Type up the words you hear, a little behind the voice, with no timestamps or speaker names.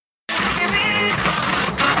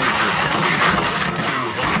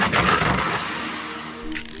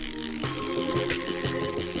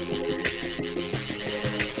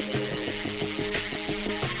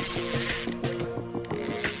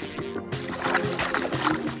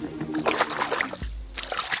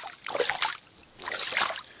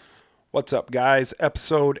What's up, guys?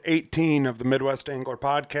 Episode 18 of the Midwest Angler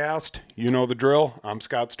Podcast. You know the drill. I'm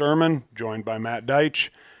Scott Sturman, joined by Matt Deitch.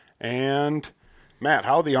 And Matt,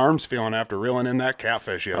 how are the arms feeling after reeling in that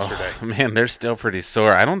catfish yesterday? Oh, man, they're still pretty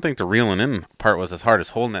sore. I don't think the reeling in part was as hard as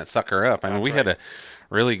holding that sucker up. I mean, we had to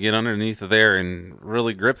really get underneath there and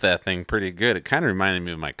really grip that thing pretty good. It kind of reminded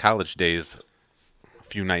me of my college days, a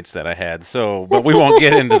few nights that I had. So, but we won't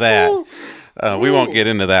get into that. We won't get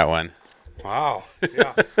into that one. Wow.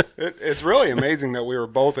 Yeah. It's really amazing that we were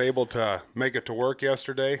both able to make it to work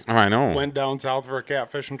yesterday. Oh, I know. Went down south for a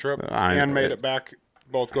catfishing trip and made it back.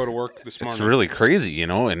 Both go to work this morning. It's really crazy, you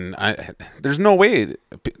know, and there's no way.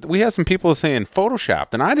 We have some people saying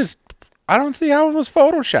photoshopped, and I don't see how it was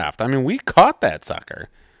photoshopped. I mean, we caught that sucker.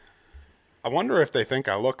 I wonder if they think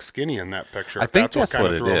I look skinny in that picture. I think that's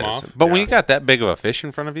what it is. But when you got that big of a fish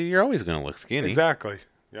in front of you, you're always going to look skinny. Exactly.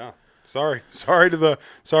 Yeah. Sorry to the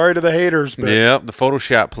haters. But yep, the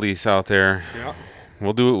Photoshop police out there. Yeah.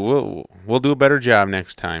 We'll do a better job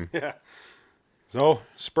next time. Yeah. So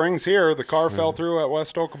spring's here. The car fell through at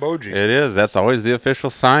West Okoboji. It is. That's always the official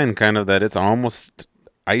sign, kind of, that it's almost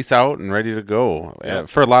ice out and ready to go. Yep.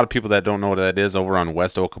 For a lot of people that don't know what that is, over on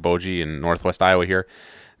West Okoboji in northwest Iowa here,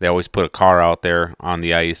 they always put a car out there on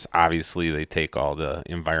the ice. Obviously, they take all the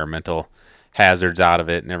environmental hazards out of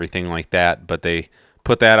it and everything like that, but they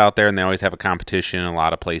put that out there, and they always have a competition. A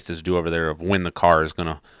lot of places do over there of when the car is going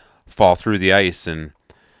to fall through the ice. And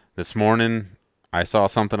this morning, I saw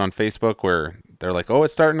something on Facebook where they're like, "Oh,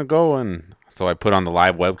 it's starting to go," and so I put on the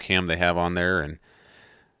live webcam they have on there, and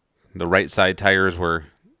the right side tires were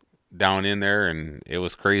down in there, and it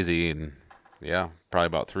was crazy. And yeah, probably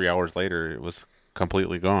about 3 hours later, it was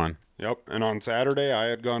completely gone. Yep. And on Saturday, I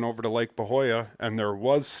had gone over to Lake Pahoja, and there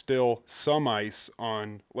was still some ice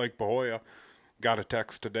on Lake Pahoja. Got a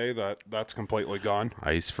text today that's completely gone.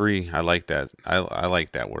 Ice free. I like that. I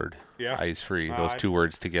like that word. Yeah. Ice free. Those two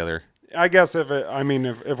words together. I guess if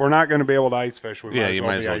we're not going to be able to ice fish, we might as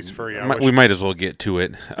well be ice free. We might as well get to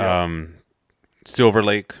it. Yeah. Silver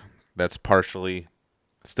Lake, that's partially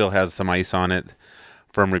still has some ice on it.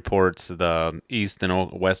 From reports, the east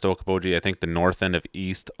and west Okoboji, I think the north end of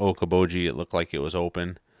east Okoboji, it looked like it was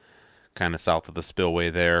open, kind of south of the spillway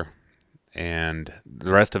there. And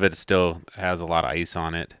the rest of it still has a lot of ice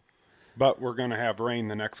on it. But we're going to have rain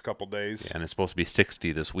the next couple days. Yeah, and it's supposed to be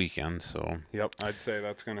 60 this weekend. So yep, I'd say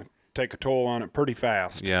that's going to take a toll on it pretty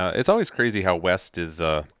fast. Yeah, it's always crazy how west is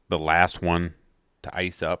the last one to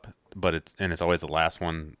ice up, but it's always the last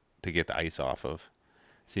one to get the ice off of.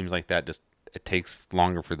 Seems like that it takes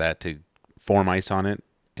longer for that to form ice on it,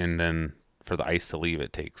 and then for the ice to leave,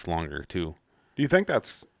 it takes longer too. Do you think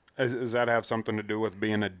does that have something to do with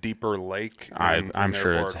being a deeper lake? I'm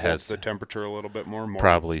sure it has the temperature a little bit more.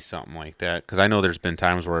 Probably something like that, because I know there's been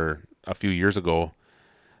times where a few years ago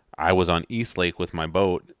I was on East Lake with my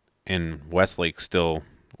boat, and West Lake still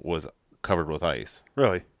was covered with ice.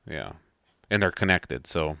 Really? Yeah, and they're connected.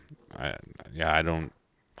 So, I don't.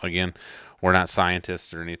 Again, we're not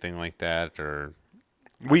scientists or anything like that, or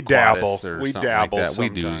we dabble. We dabble. Like that. We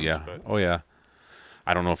do. Yeah. But oh yeah.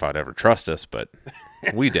 I don't know if I'd ever trust us, but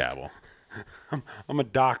we dabble. I'm a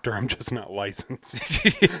doctor. I'm just not licensed.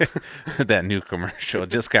 That new commercial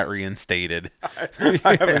just got reinstated.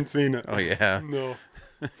 I haven't seen it. Oh, yeah. No.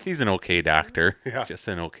 He's an okay doctor. Yeah. Just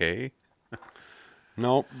an okay.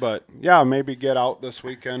 No, but yeah, maybe get out this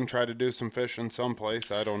weekend, try to do some fishing someplace.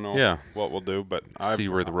 I don't know what we'll do, but see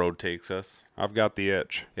where the road takes us. I've got the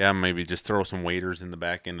itch. Yeah, maybe just throw some waders in the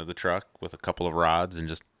back end of the truck with a couple of rods and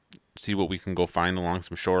just see what we can go find along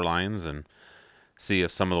some shorelines and see if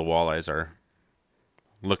some of the walleyes are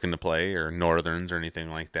looking to play, or northerns or anything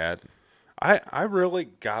like that. I really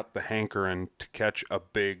got the hankering to catch a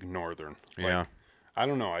big northern. Yeah. I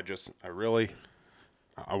don't know. I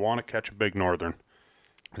want to catch a big northern.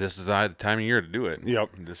 This is the time of year to do it. Yep.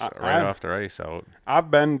 Off the ice out. I've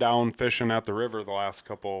been down fishing at the river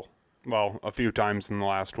a few times in the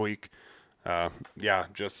last week.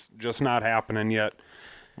 Just not happening yet.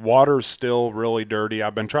 Water's still really dirty.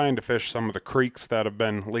 I've been trying to fish some of the creeks that have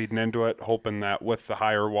been leading into it, hoping that with the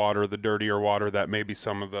higher water, the dirtier water, that maybe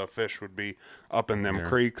some of the fish would be up in them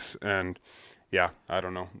creeks. And yeah, I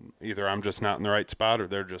don't know. Either I'm just not in the right spot, or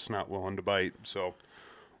they're just not willing to bite. So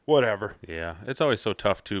whatever. Yeah, it's always so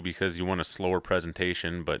tough too, because you want a slower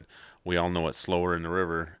presentation, but we all know what slower in the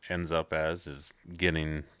river ends up as is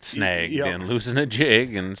getting snagged and losing a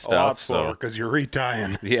jig and stuff. A lot slower because you're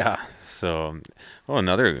retying. Yeah. So,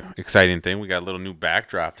 another exciting thing, we got a little new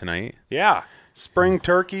backdrop tonight. Yeah. Spring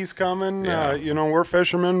turkey's coming. Yeah. We're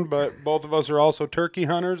fishermen, but both of us are also turkey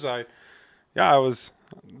hunters.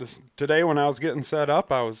 Today when I was getting set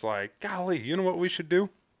up, I was like, golly, you know what we should do?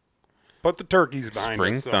 put the turkeys behind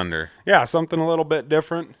Spring us. So, Thunder. yeah, something a little bit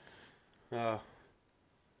different.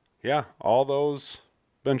 Yeah, all those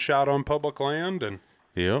been shot on public land, and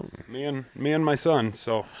Yep. me and my son.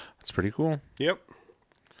 So, It's pretty cool. yep.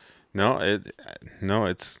 No,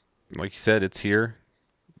 it's like you said, it's here.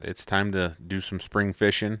 It's time to do some spring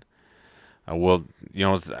fishing. Well,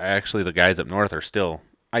 actually the guys up north are still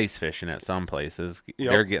ice fishing at some places. Yep.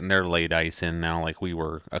 They're getting their late ice in now, like we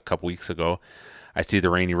were a couple weeks ago. I see the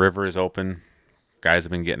Rainy River is open. Guys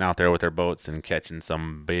have been getting out there with their boats and catching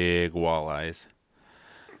some big walleyes.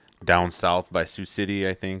 Down south by Sioux City,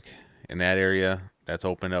 I think, in that area, that's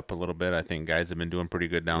opened up a little bit. I think guys have been doing pretty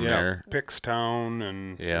good down there. Pickstown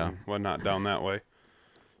and Yeah. whatnot down that way.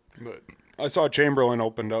 But I saw Chamberlain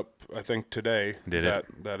opened up, I think today. Did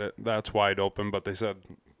it? That's wide open, but they said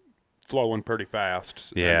flowing pretty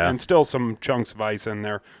fast. Yeah. And still some chunks of ice in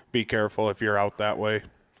there. Be careful if you're out that way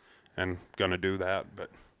and gonna do that.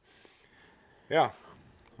 But yeah,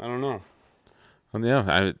 I don't know. Well,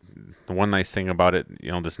 yeah, the one nice thing about it,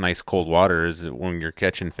 this nice cold water is that when you're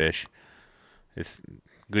catching fish, it's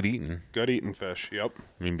good eating. Good eating fish. Yep.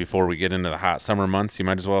 I mean, before we get into the hot summer months, you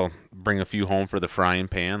might as well bring a few home for the frying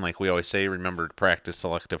pan. Like we always say, remember to practice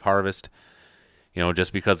selective harvest.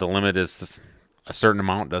 Just because the limit is a certain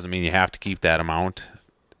amount doesn't mean you have to keep that amount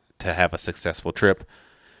to have a successful trip.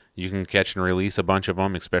 You can catch and release a bunch of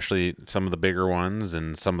them, especially some of the bigger ones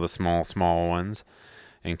and some of the small ones,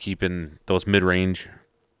 and keeping those mid-range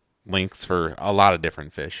lengths for a lot of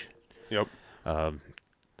different fish. Yep.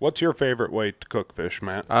 What's your favorite way to cook fish,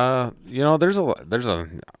 Matt? There's a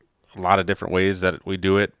lot of different ways that we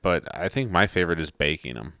do it, but I think my favorite is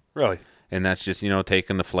baking them. Really? And that's just,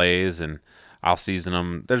 taking the fillets and I'll season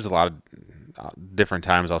them. There's a lot of different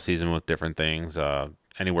times I'll season with different things.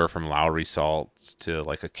 Anywhere from Lowry salts to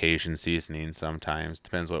like Cajun seasoning sometimes.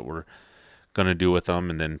 Depends what we're going to do with them,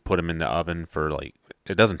 and then put them in the oven for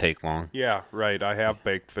it doesn't take long. Yeah, right. I have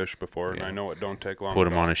baked fish before, and Yeah. I know it don't take long. Put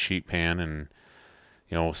them on a sheet pan and,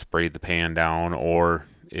 spray the pan down, or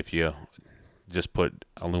if you just put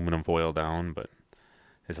aluminum foil down, but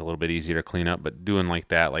it's a little bit easier to clean up. But doing like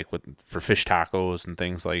that, for fish tacos and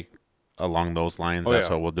things like along those lines, that's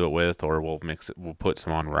what we'll do it with, or we'll mix it. We'll put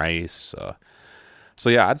some on rice. So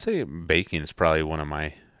yeah, I'd say baking is probably one of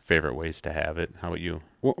my favorite ways to have it. How about you?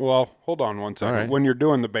 Well, hold on one second. All right. When you're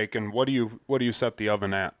doing the bacon, what do you set the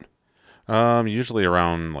oven at? Usually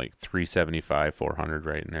around 375, 400,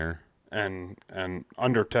 right in there. And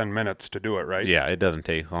under 10 minutes to do it, right? Yeah, it doesn't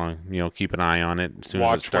take long. Keep an eye on it as soon as it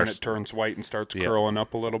Watch when starts, it turns white and starts curling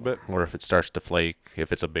up a little bit. or if it starts to flake,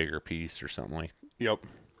 if it's a bigger piece or something like. Yep.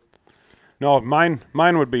 No, mine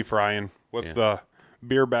would be frying with Yeah. the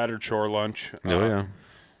beer battered shore lunch. Oh yeah.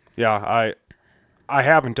 Yeah, I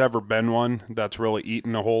haven't ever been one that's really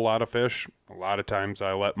eaten a whole lot of fish. A lot of times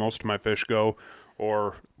I let most of my fish go,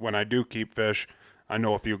 or when I do keep fish, I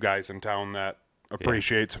know a few guys in town that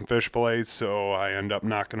appreciate some fish fillets, so I end up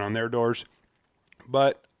knocking on their doors.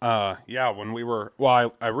 But when we were,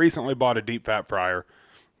 I recently bought a deep fat fryer.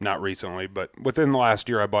 Not recently, but within the last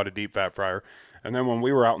year I bought a deep fat fryer. And then when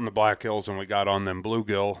we were out in the Black Hills and we got on them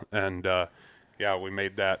bluegill, and we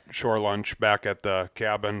made that shore lunch back at the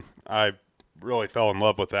cabin, I really fell in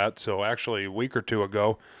love with that. So actually a week or two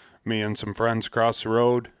ago, me and some friends across the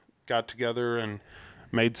road got together and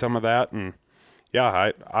made some of that, and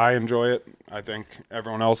I enjoy it. I think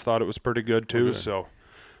everyone else thought it was pretty good too. Good. So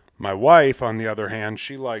my wife, on the other hand,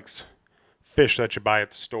 she likes fish that you buy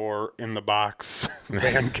at the store in the box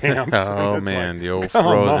van camps. Oh And it's man, like, the old come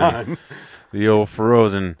frozen, on.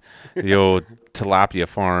 the old tilapia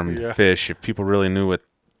farmed Yeah. fish. If people really knew what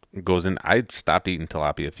goes in, I stopped eating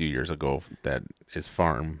tilapia a few years ago. That is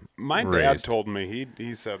farm My dad raised. told me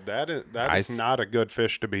he said that is I- not a good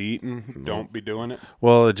fish to be eaten. Don't be doing it.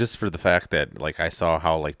 Well, just for the fact that I saw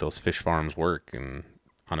how those fish farms work and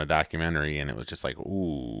on a documentary, and it was just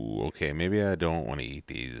ooh, okay, maybe I don't want to eat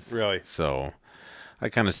these. Really? So I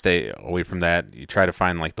kind of stay away from that. You try to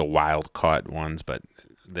find the wild caught ones, but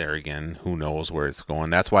there again, who knows where it's going.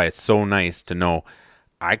 That's why it's so nice to know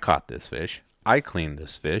I caught this fish. I cleaned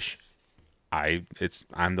this fish. I'm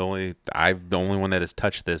the only one that has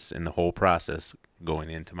touched this in the whole process going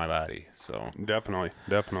into my body. So Definitely.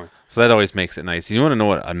 so that always makes it nice. You want to know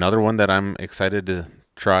what another one that I'm excited to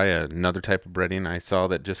try, another type of breading I saw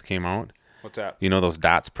that just came out? What's that? You know those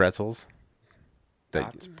Dots pretzels?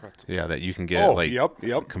 Dots pretzels. Yeah, that you can get at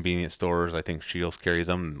Yep. convenience stores. I think Shields carries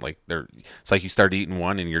them. It's like you start eating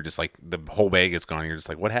one and you're just the whole bag is gone. You're just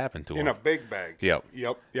what happened to In them? a big bag. Yep.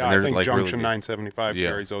 Yeah, And I they're, think really Junction good. 975 Yeah.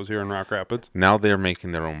 carries those here in Rock Rapids. Now they're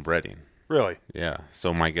making their own breading. Really? Yeah.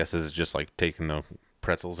 So my guess is just taking the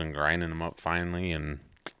pretzels and grinding them up finely and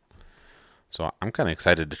So I'm kind of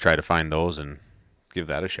excited to try to find those and give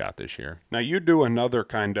that a shot this year. Now you do another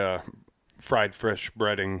kind of fried fish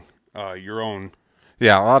breading, your own.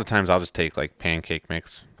 Yeah, a lot of times I'll just take like pancake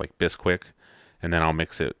mix, like Bisquick, and then I'll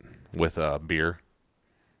mix it with beer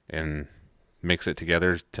and mix it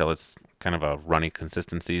together till it's kind of a runny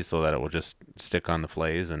consistency so that it will just stick on the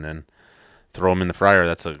fillets, and then throw them in the fryer.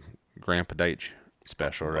 That's a Grandpa Deitch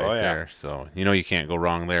special right there. So you can't go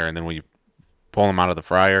wrong there. And then when you pull them out of the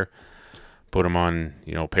fryer, put them on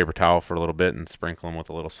paper towel for a little bit and sprinkle them with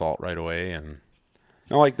a little salt right away. And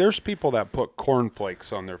Now, like, there's people that put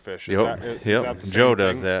cornflakes on their fish. Is that the same Joe thing?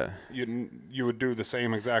 does that. You would do the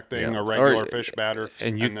same exact thing, Yeah. a regular fish batter,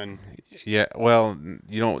 and then Yeah, well,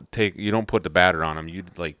 you don't put the batter on them. You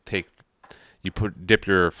dip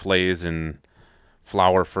your fillets in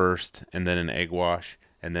flour first, and then an egg wash,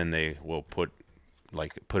 and then they will put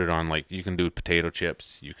it on. Like, you can do potato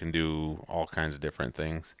chips, you can do all kinds of different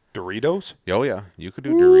things. Doritos. Oh yeah, you could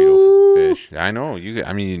do Dorito fish. I know you.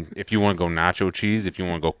 I mean, if you want to go nacho cheese, if you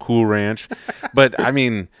want to go Cool Ranch, but I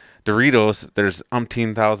mean Doritos. There's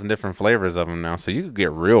umpteen thousand different flavors of them now, so you could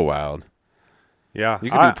get real wild. Yeah,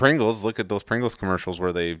 You could do Pringles. Look at those Pringles commercials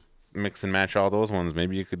where they mix and match all those ones.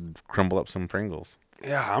 Maybe you could crumble up some Pringles.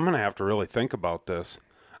 Yeah, I'm gonna have to really think about this.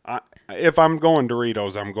 If I'm going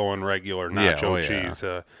Doritos, I'm going regular nacho cheese.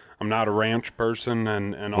 I'm not a ranch person,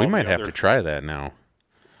 and all we might have to try that now.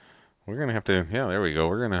 We're gonna have to. Yeah, there we go.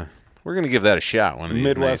 We're gonna give that a shot one of these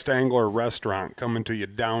Midwest nights. Angler Restaurant coming to you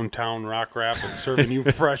downtown Rock Rapids, serving you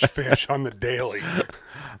fresh fish on the daily.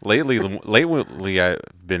 Lately, I've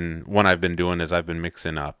been doing is I've been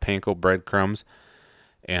mixing panko breadcrumbs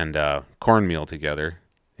and cornmeal together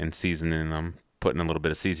and seasoning them, putting a little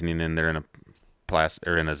bit of seasoning in there in a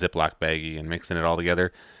Ziploc baggie and mixing it all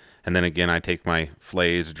together. And then again, I take my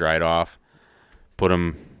fillets dried off, put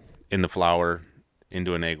them in the flour,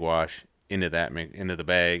 into an egg wash, into the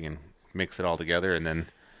bag, and mix it all together, and then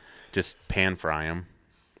just pan fry them.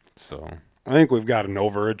 So I think we've got an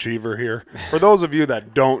overachiever here. For those of you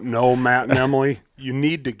that don't know Matt and Emily, you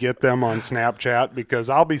need to get them on Snapchat, because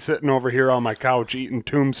I'll be sitting over here on my couch eating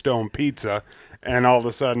Tombstone pizza, and all of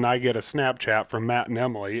a sudden I get a Snapchat from Matt and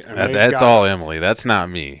Emily. And that's all Emily. That's not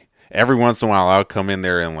me. Every once in a while I'll come in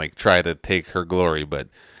there and try to take her glory, but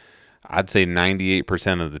I'd say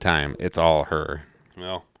 98% of the time it's all her.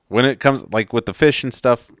 Well, when it comes with the fish and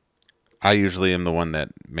stuff, I usually am the one that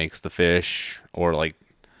makes the fish or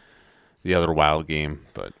the other wild game.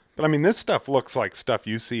 But I mean, this stuff looks like stuff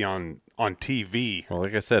you see on TV. Well,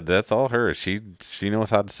 like I said, that's all her. She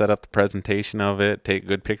knows how to set up the presentation of it, take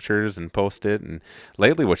good pictures, and post it. And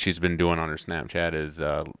lately, what she's been doing on her Snapchat is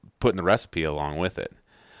putting the recipe along with it.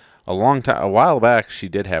 A while back, she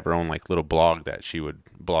did have her own little blog that she would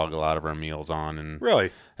blog a lot of her meals on. And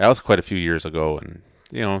really, that was quite a few years ago. And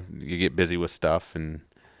you get busy with stuff, and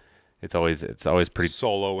it's always pretty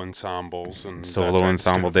solo ensembles and solo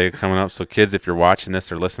ensemble day coming up. So kids, if you're watching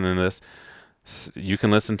this or listening to this, you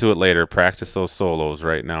can listen to it later. Practice those solos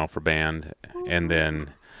right now for band, and then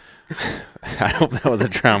I hope that was a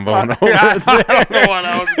trombone. I don't know what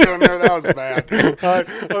I was doing there. That was bad. I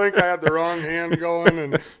think I had the wrong hand going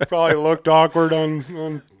and probably looked awkward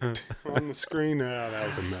on the screen. That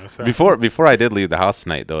was a mess. Before I did leave the house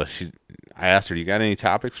tonight, though, I asked her, "You got any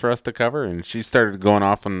topics for us to cover?" And she started going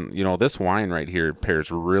off on, this wine right here pairs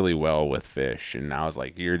really well with fish. And I was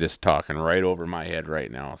like, "You're just talking right over my head right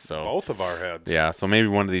now." So both of our heads. Yeah. So maybe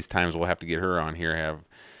one of these times we'll have to get her on here,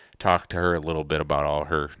 talk to her a little bit about all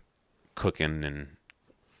her cooking and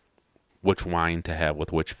which wine to have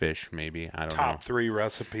with which fish. Maybe I don't know. Top 3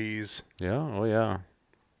 recipes. Yeah. Oh yeah.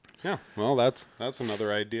 Yeah. Well, that's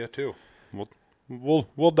another idea too.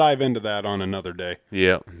 We'll dive into that on another day.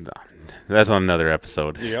 Yep. That's on another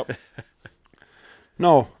episode. Yep.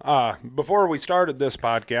 No, before we started this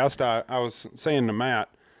podcast, I was saying to Matt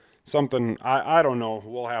something, I don't know,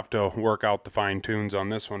 we'll have to work out the fine tunes on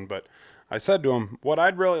this one, but I said to him, what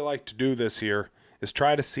I'd really like to do this year is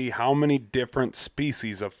try to see how many different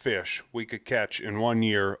species of fish we could catch in 1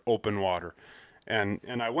 year open water. And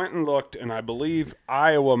I went and looked, and I believe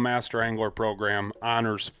Iowa Master Angler Program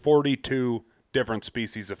honors 42 different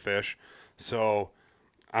species of fish. So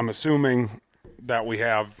I'm assuming that we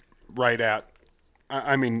have right at,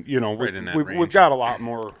 I mean, Right in that range. we've got a lot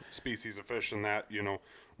more species of fish than that,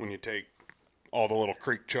 when you take all the little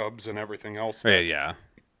creek chubs and everything else. Yeah.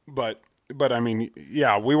 But I mean,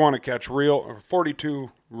 yeah, we want to catch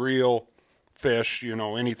 42 real fish,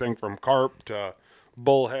 anything from carp to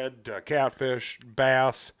bullhead to catfish,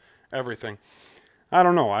 bass, everything. I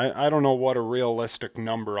don't know. I don't know what a realistic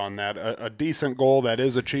number on that. A decent goal that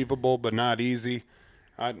is achievable but not easy.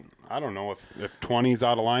 I don't know if 20's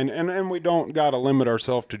out of line, and we don't got to limit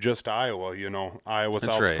ourselves to just Iowa. Iowa, That's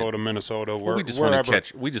South right. Dakota, Minnesota. We just want to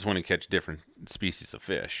catch. We just want to catch different species of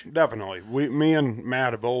fish. Definitely. Me and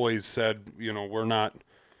Matt have always said, we're not.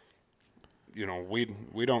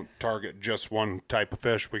 We don't target just one type of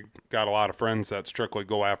fish. We got a lot of friends that strictly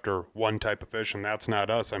go after one type of fish, and that's not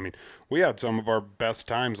us. I mean, we had some of our best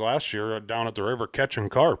times last year down at the river catching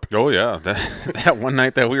carp. Oh yeah, that one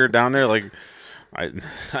night that we were down there, like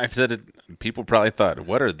I've said it. People probably thought,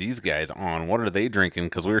 "What are these guys on? What are they drinking?"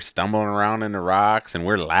 Because we were stumbling around in the rocks and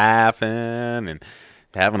we're laughing and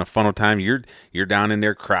having a fun time. You're down in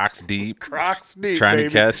there, Crocs deep, trying baby. to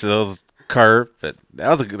catch those carp. But that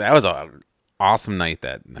was a awesome night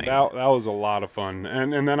that night. That was a lot of fun.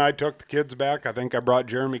 And then I took the kids back. I think I brought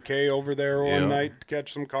Jeremy Kay over there one night to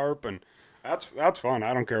catch some carp, and that's fun.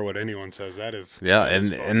 I don't care what anyone says. That is fun.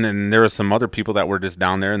 And then there was some other people that were just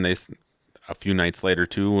down there, and a few nights later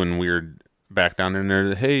too, when we were back down there, and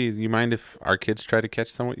they're, hey, you mind if our kids try to catch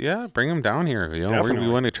someone? Yeah, bring them down here. We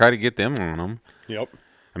want to try to get them on them. Yep.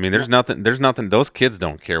 I mean, there's nothing. Those kids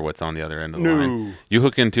don't care what's on the other end of the line. You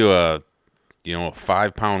hook into a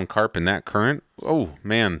 5-pound carp in that current. Oh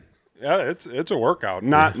man. Yeah, it's a workout.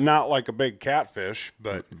 Not like a big catfish,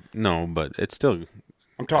 but no, but it's still.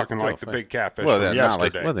 I'm talking like the big catfish from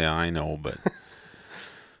yesterday. I know, but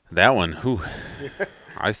that one, whew,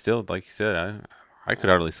 I still, like you said, I could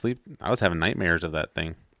hardly sleep. I was having nightmares of that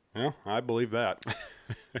thing. Yeah, I believe that.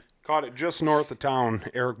 Caught it just north of town,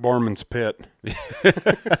 Eric Borman's pit.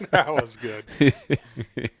 That was good.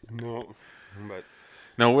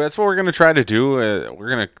 No, that's what we're going to try to do. We're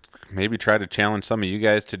going to maybe try to challenge some of you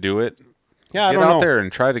guys to do it. Yeah, Get out there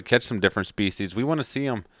and try to catch some different species. We want to see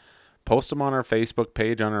them. Post them on our Facebook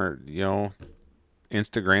page, on our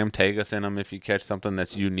Instagram. Tag us in them if you catch something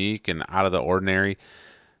that's unique and out of the ordinary.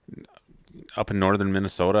 Up in northern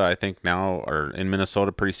Minnesota, I think now, or in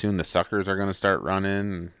Minnesota pretty soon, the suckers are going to start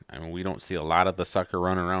running. I mean, we don't see a lot of the sucker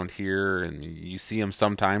running around here, and you see them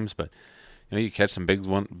sometimes, but you catch some big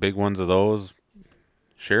ones of those.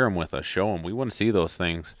 Share them with us. Show them. We want to see those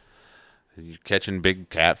things. You're catching big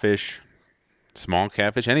catfish, small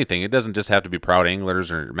catfish, anything. It doesn't just have to be proud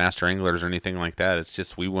anglers or master anglers or anything like that. It's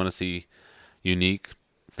just we want to see unique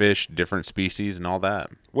fish, different species, and all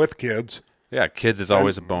that. With kids. Yeah, kids is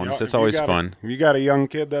always a bonus. It's always fun. If you got a young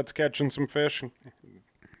kid that's catching some fish,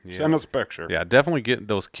 send us a picture. Yeah, definitely get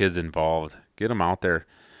those kids involved. Get them out there.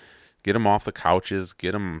 Get them off the couches.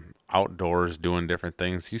 Get them outdoors doing different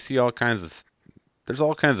things. You see there's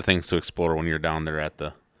all kinds of things to explore when you're down there at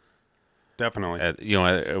the. Definitely.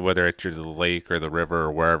 Whether it's the lake or the river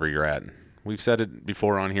or wherever you're at. We've said it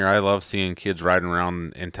before on here. I love seeing kids riding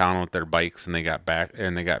around in town with their bikes and they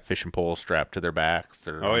got fishing poles strapped to their backs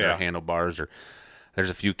or their handlebars. Or there's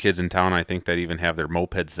a few kids in town I think that even have their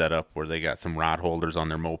mopeds set up where they got some rod holders on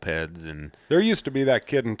their mopeds. And there used to be that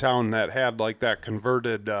kid in town that had like that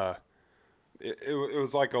converted. It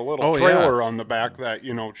was like a little trailer on the back that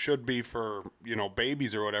should be for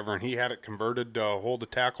babies or whatever, and he had it converted to hold a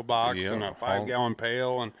tackle box and a 5-gallon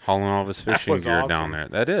pail and hauling all of his fishing gear down there.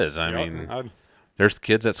 That is, I mean, there's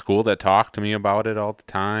kids at school that talk to me about it all the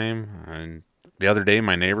time. And the other day,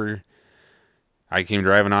 my neighbor, I came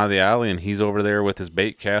driving out of the alley, and he's over there with his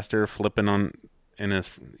bait caster flipping on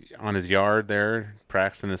his yard there,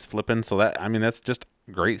 practicing his flipping. So that's just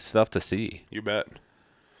great stuff to see. You bet.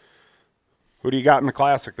 Who do you got in the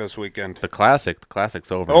Classic this weekend? The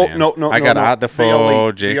Classic's over, man. No. I got Ott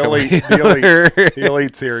Defoe, Jacob the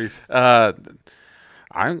Elite Series. Who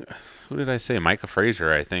did I say? Micah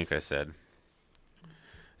Frazier, I think I said,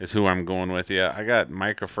 is who I'm going with. Yeah, I got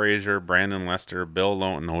Micah Frazier, Brandon Lester, Bill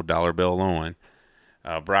Lowen, no $1 Bill Lowen,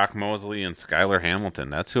 Brock Mosley, and Skylar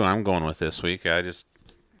Hamilton. That's who I'm going with this week. I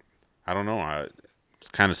don't know. I was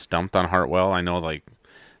kind of stumped on Hartwell. I know,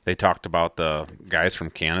 they talked about the guys from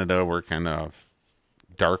Canada were kind of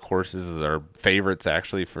dark horses, or favorites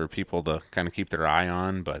actually for people to kind of keep their eye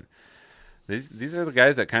on. But these are the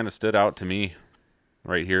guys that kind of stood out to me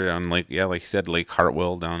right here on like you said, Lake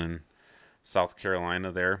Hartwell down in South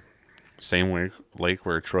Carolina there. Same lake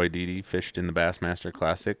where Troy Deedy fished in the Bassmaster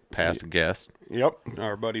Classic, past guest. Yep,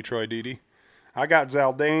 our buddy Troy Deedy. I got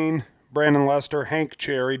Zaldane, Brandon Lester, Hank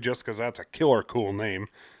Cherry, just because that's a killer cool name.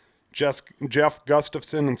 Jeff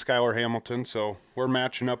Gustafson and Skylar Hamilton, so we're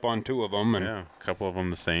matching up on two of them. And a couple of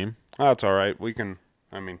them the same. That's all right.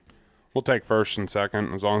 We'll take first and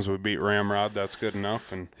second. As long as we beat Ramrod, that's good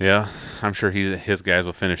enough. And yeah, I'm sure his guys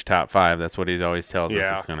will finish top 5. That's what he always tells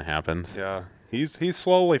us is going to happen. Yeah, he's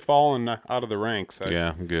slowly falling out of the ranks.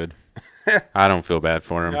 Yeah, good. I don't feel bad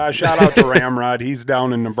for him. Shout out to Ramrod. He's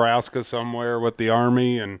down in Nebraska somewhere with the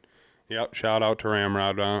Army, and Yep, shout out to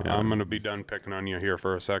Ramrod. I'm going to be done picking on you here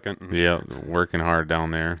for a second. Yeah, working hard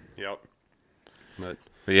down there. Yep. But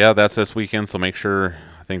yeah, that's this weekend, so make sure,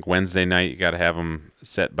 I think Wednesday night, you got to have them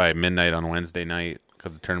set by midnight on Wednesday night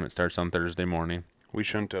because the tournament starts on Thursday morning. We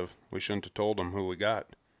shouldn't have told them who we got.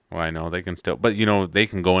 Well, I know they can still, but they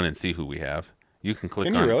can go in and see who we have. You can click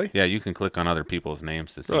Can on. you really? Yeah, you can click on other people's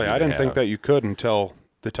names to see. Really, who I they didn't think have. that you could until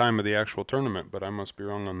the time of the actual tournament, but I must be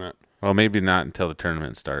wrong on that. Well, maybe not until the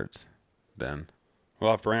tournament starts. Then.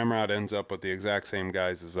 Well, if Ramrod ends up with the exact same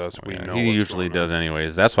guys as us, we know. He usually does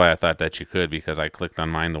anyways. That's why I thought that you could, because I clicked on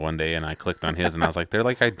mine the one day and I clicked on his and I was like, they're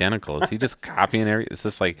like identical. Is he just copying everything? It's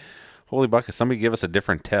just like, holy bucket, somebody give us a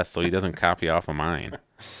different test so he doesn't copy off of mine.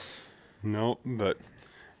 No, but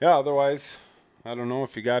yeah, otherwise, I don't know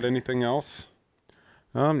if you got anything else.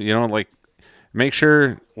 Like make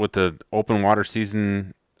sure with the open water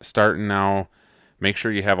season starting now, make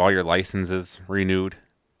sure you have all your licenses renewed.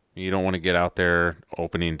 You don't want to get out there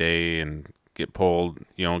opening day and get pulled,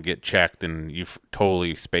 get checked, and you've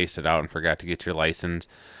totally spaced it out and forgot to get your license.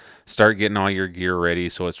 Start getting all your gear ready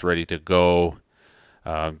so it's ready to go.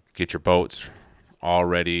 Get your boats all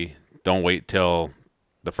ready. Don't wait till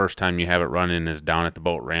the first time you have it running is down at the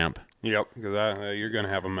boat ramp. Yep, because you're going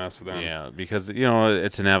to have a mess then. Yeah, because,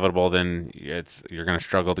 it's inevitable. Then you're going to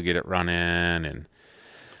struggle to get it running, and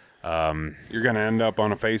you're going to end up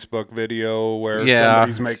on a Facebook video where Yeah.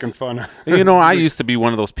 somebody's making fun of. I used to be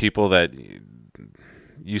one of those people that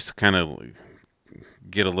used to kind of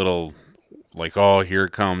get a little like, oh, here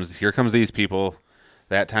comes these people.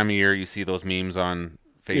 That time of year, you see those memes on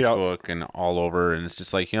Facebook and all over, and it's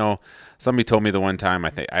just like, somebody told me the one time,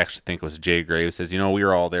 I actually think it was Jay Graves, says, we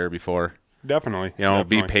were all there before. Definitely.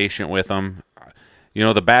 Be patient with them.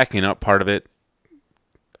 The backing up part of it,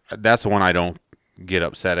 that's the one I don't get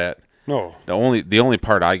upset at. No. The only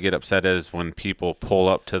part I get upset at is when people pull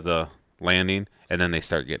up to the landing and then they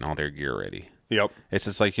start getting all their gear ready. Yep. It's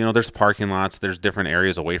just like, there's parking lots, there's different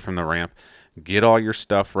areas away from the ramp. Get all your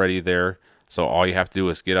stuff ready there. So all you have to do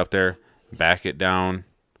is get up there, back it down,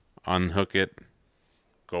 unhook it,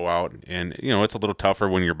 go out. And, it's a little tougher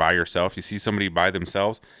when you're by yourself. You see somebody by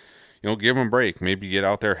themselves, give them a break. Maybe get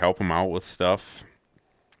out there, help them out with stuff.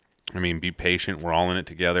 Be patient. We're all in it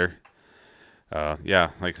together.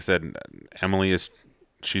 Like I said, Emily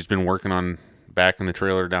she's been working on backing the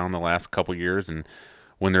trailer down the last couple years, and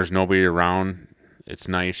when there's nobody around, it's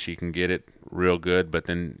nice. She can get it real good, but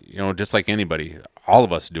then, just like anybody, all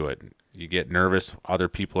of us do it. You get nervous, other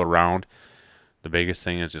people around. The biggest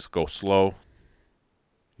thing is just go slow.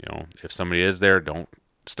 If somebody is there, don't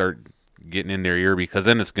start getting in their ear, because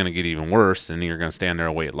then it's going to get even worse, and you're going to stand there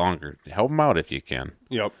and wait longer. Help them out if you can.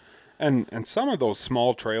 Yep. And some of those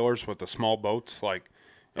small trailers with the small boats, like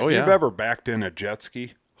if yeah. you've ever backed in a jet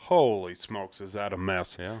ski, holy smokes, is that a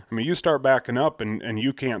mess. Yeah. You start backing up and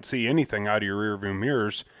you can't see anything out of your rearview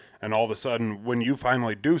mirrors, and all of a sudden, when you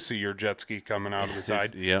finally do see your jet ski coming out of the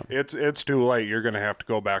side, it's too late. You're going to have to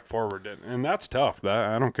go back forward, and that's tough.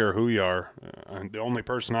 I don't care who you are. The only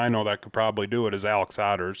person I know that could probably do it is Alex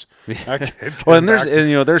Otters. Well, and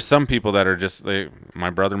there's some people that are just my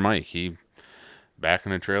brother Mike. He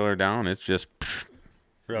backing a trailer down, it's just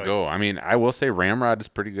really? Go. I will say Ramrod is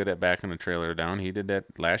pretty good at backing a trailer down. He did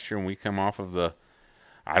that last year when we come off of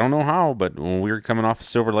I don't know how, but when we were coming off of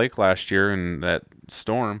Silver Lake last year in that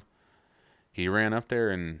storm, he ran up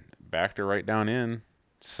there and backed her right down in.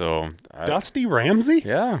 So Dusty Ramsey?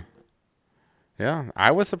 Yeah.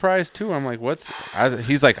 I was surprised too. I'm like,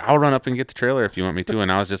 he's like, I'll run up and get the trailer if you want me to.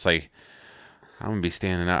 And I was just like, I'm going to be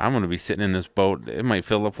standing out. I'm going to be sitting in this boat. It might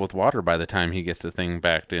fill up with water by the time he gets the thing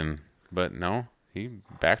backed in. But no, he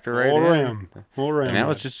backed her right in. And that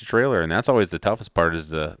was just a trailer. And that's always the toughest part, is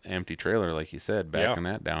the empty trailer, like you said, backing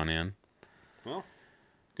that down in. Well,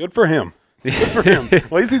 good for him. Good for him.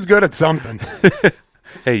 At least he's good at something.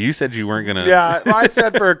 Hey, you said you weren't going to. Yeah, I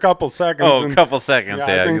said for a couple seconds. A couple seconds.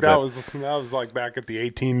 Yeah, I think that was like back at the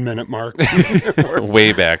 18-minute mark.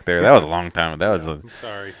 Way back there. That was a long time.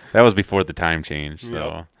 Sorry. That was before the time change.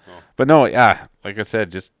 So, Yep. But no, yeah, like I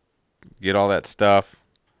said, just get all that stuff.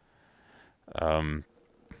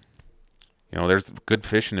 There's good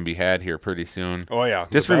fishing to be had here pretty soon. Oh yeah.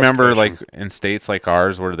 Just remember, like in states like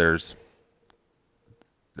ours where there's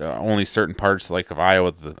only certain parts, like of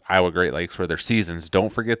Iowa, the Iowa Great Lakes, where there's seasons.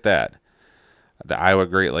 Don't forget that the Iowa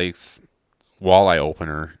Great Lakes walleye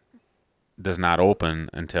opener does not open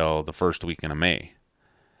until the first weekend of May.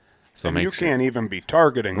 So you can't even be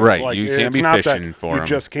targeting them. Right. Like, you can't be fishing for them. You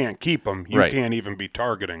just can't keep them. You can't even be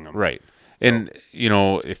targeting them. Right. And,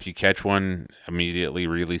 if you catch one, immediately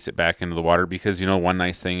release it back into the water, because, one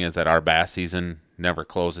nice thing is that our bass season never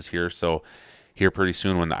closes here. So here pretty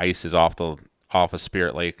soon when the ice is off of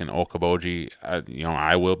Spirit Lake and Okoboji.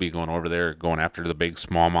 I will be going over there, going after the big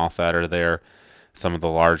smallmouth that are there, some of the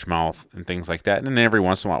largemouth and things like that. And then every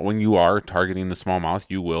once in a while, when you are targeting the smallmouth,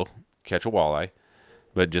 you will catch a walleye,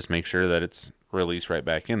 but just make sure that it's released right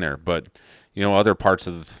back in there. But other parts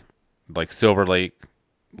of like Silver Lake,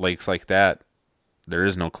 lakes like that, there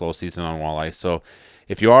is no close season on walleye. So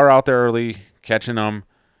if you are out there early catching them,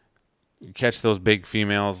 catch those big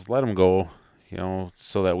females, let them go,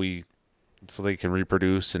 so they can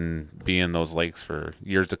reproduce and be in those lakes for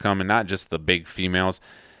years to come. And not just the big females,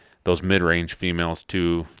 those mid-range females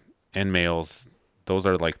too, and males. Those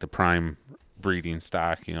are like the prime breeding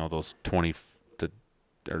stock, those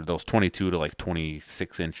 22 to like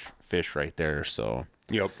 26-inch fish right there. So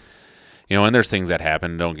Yep. And there's things that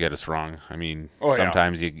happen. Don't get us wrong. I mean,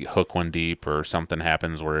 sometimes yeah. you hook one deep or something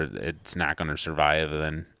happens where it's not going to survive.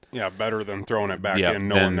 Then better than throwing it back in,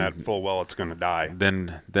 knowing that full well it's going to die.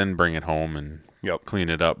 Then bring it home and Yep. clean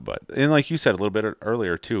it up. And like you said a little bit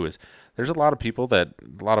earlier too, is there's a lot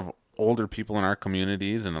of older people in our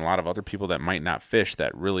communities and a lot of other people that might not fish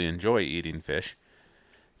that really enjoy eating fish.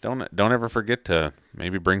 Don't ever forget to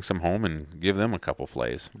maybe bring some home and give them a couple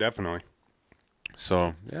fillets. Definitely.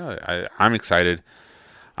 So I'm excited.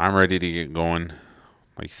 I'm ready to get going.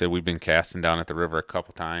 Like you said, we've been casting down at the river a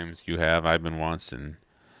couple times. You have, I've been once, and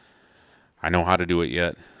I know how to do it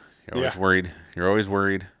yet. You're always worried. You're always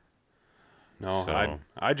worried. No, So- I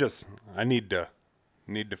need to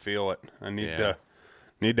feel it. I need to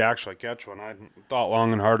actually catch one. I thought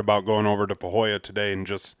long and hard about going over to Pahoja today and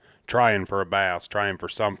just trying for a bass, trying for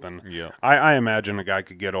something. Yeah. I imagine a guy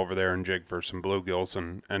could get over there and jig for some bluegills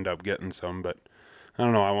and end up getting some, but I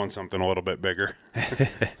don't know. I want something a little bit bigger.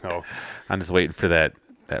 So, I'm just waiting for that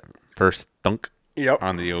first thunk yep.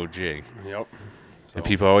 on the old jig. Yep. And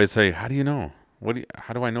people always say, "How do you know?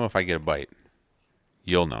 How do I know if I get a bite?"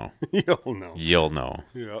 You'll know. You'll know. You'll know.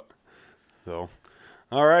 Yeah. So,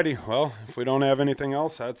 alrighty. Well, if we don't have anything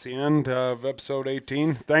else, that's the end of episode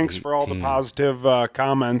 18. Thanks for all the 18. positive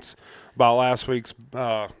comments about last week's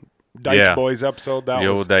Deitch Boys episode. The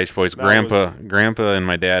old Deitch Boys. Grandpa and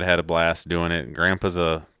my dad had a blast doing it. Grandpa's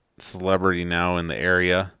a celebrity now in the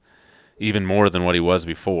area, even more than what he was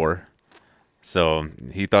before. So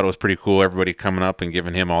he thought it was pretty cool, everybody coming up and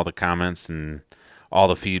giving him all the comments and all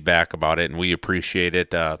the feedback about it, and we appreciate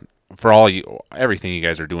it for everything you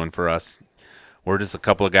guys are doing for us. We're just a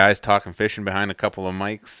couple of guys talking fishing behind a couple of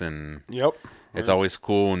mics, and Yep. it's always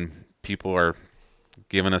cool when people are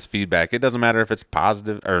giving us feedback. It doesn't matter if it's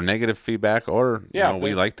positive or negative feedback, or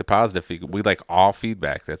we like the positive feedback. We like all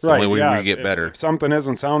feedback. That's the only way we get better. If something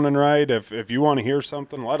isn't sounding right, if you want to hear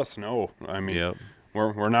something, let us know. I mean,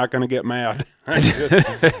 we're not going to get mad.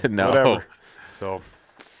 No. Whatever. So,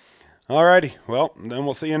 alrighty. Well, then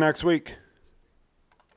we'll see you next week.